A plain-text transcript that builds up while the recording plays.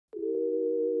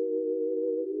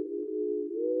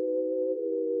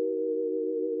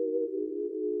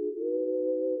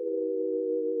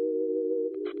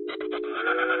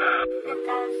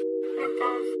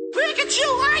Pikachu,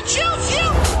 I choose you!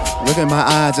 Look in my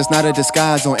eyes, it's not a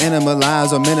disguise. Don't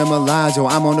animalize or minimalize. Yo,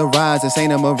 I'm on the rise, this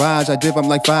ain't a mirage. I dip, I'm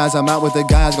like flies, I'm out with the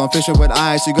guys. Gone fishing with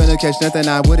eyes, you gonna catch nothing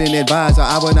I wouldn't advise. Or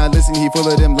I would not listen, he full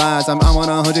of them lies. I'm on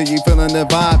 100, you feeling the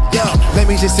vibe. Yo, let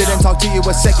me just sit and talk to you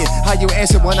a second. How you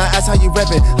answer when I ask how you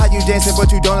reppin'? How you dancing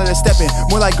but you don't let it steppin'?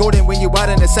 More like golden when you out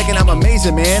in a second. I'm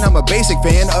amazing, man, I'm a basic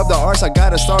fan of the arts. I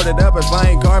gotta start it up. If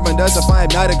I ain't carbon dust, if I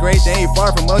am not a great, they ain't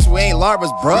far from us. We ain't larvas,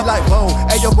 bro. We like, whoa,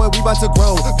 hey yo boy, we about to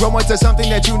grow. Grow into something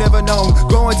that you never known.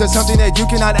 Grow into something that you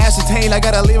cannot ascertain. I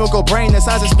got a lyrical brain the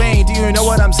size of Spain. Do you know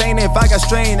what I'm saying? If I got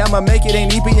strain, I'ma make it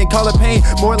ain't EP and call it pain.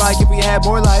 More like if we had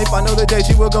more life, I know the day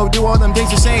she will go do all them things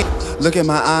the same. Look at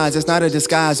my eyes, it's not a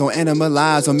disguise. Don't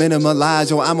animalize or minimalize.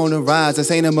 Yo, I'm on the rise,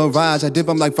 this ain't a mirage. I dip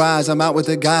them like fries, I'm out with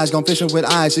the guys. Gone fishing with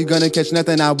eyes, you gonna catch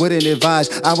nothing I wouldn't advise.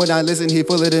 I would not listen, he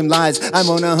full of them lies. I'm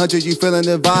on 100, you feeling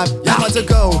the vibe. I'm about to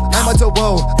go, I'm about to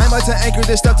whoa. I'm about to anchor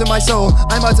this stuff to my soul.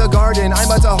 I'm about to garden, I'm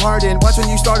about to harden. Watch when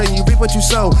you start and you reap what you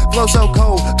sow. Flow so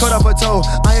cold, caught off a toe.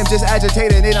 I am just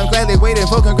agitated and I'm gladly waiting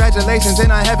for congratulations.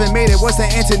 And I haven't made it, what's the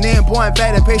antonym? Boy, I'm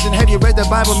fat and patient. Have you read the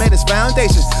Bible, man, it's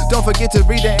foundation. Don't forget to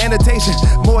read the annotation.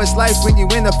 More is life when you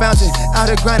in the fountain. Out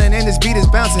of grinding and this beat is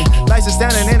bouncing. Life's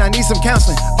astounding and I need some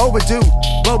counseling. Overdue,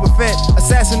 Boba Fett,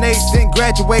 assassinate, then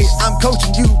graduate. I'm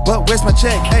coaching you, but where's my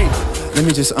check? Hey. Let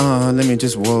me just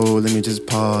whoa, let me just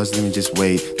pause, let me just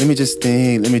wait. Let me just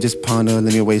think, let me just ponder,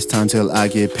 let me waste time till I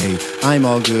get paid. I'm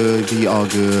all good, we all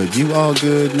good, you all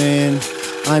good, man.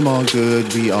 I'm all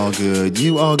good, we all good,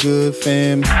 you all good,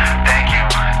 fam. Thank you,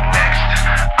 next,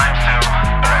 I'm still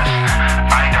blessed.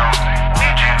 I don't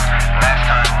need you, last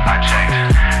time I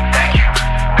checked. Thank you,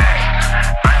 next,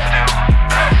 I'm still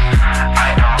blessed.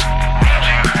 I don't need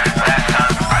you, last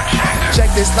time I checked. Check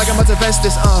this like I'm about to vest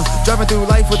this, driving through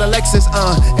life with a Lexus,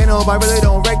 ain't no, I really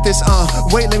don't wreck this,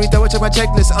 wait, let me double check my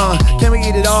checklist, can we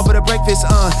eat it all for the breakfast,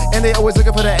 and they always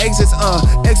looking for the exits,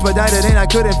 expedited and I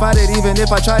couldn't fight it even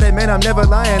if I tried it, man, I'm never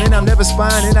lying and I'm never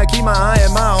spying and I keep my eye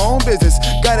on my own business,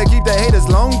 gotta keep the haters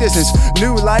long distance,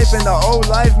 new life and the old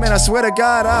life, man, I swear to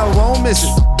God I won't miss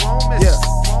it, yeah.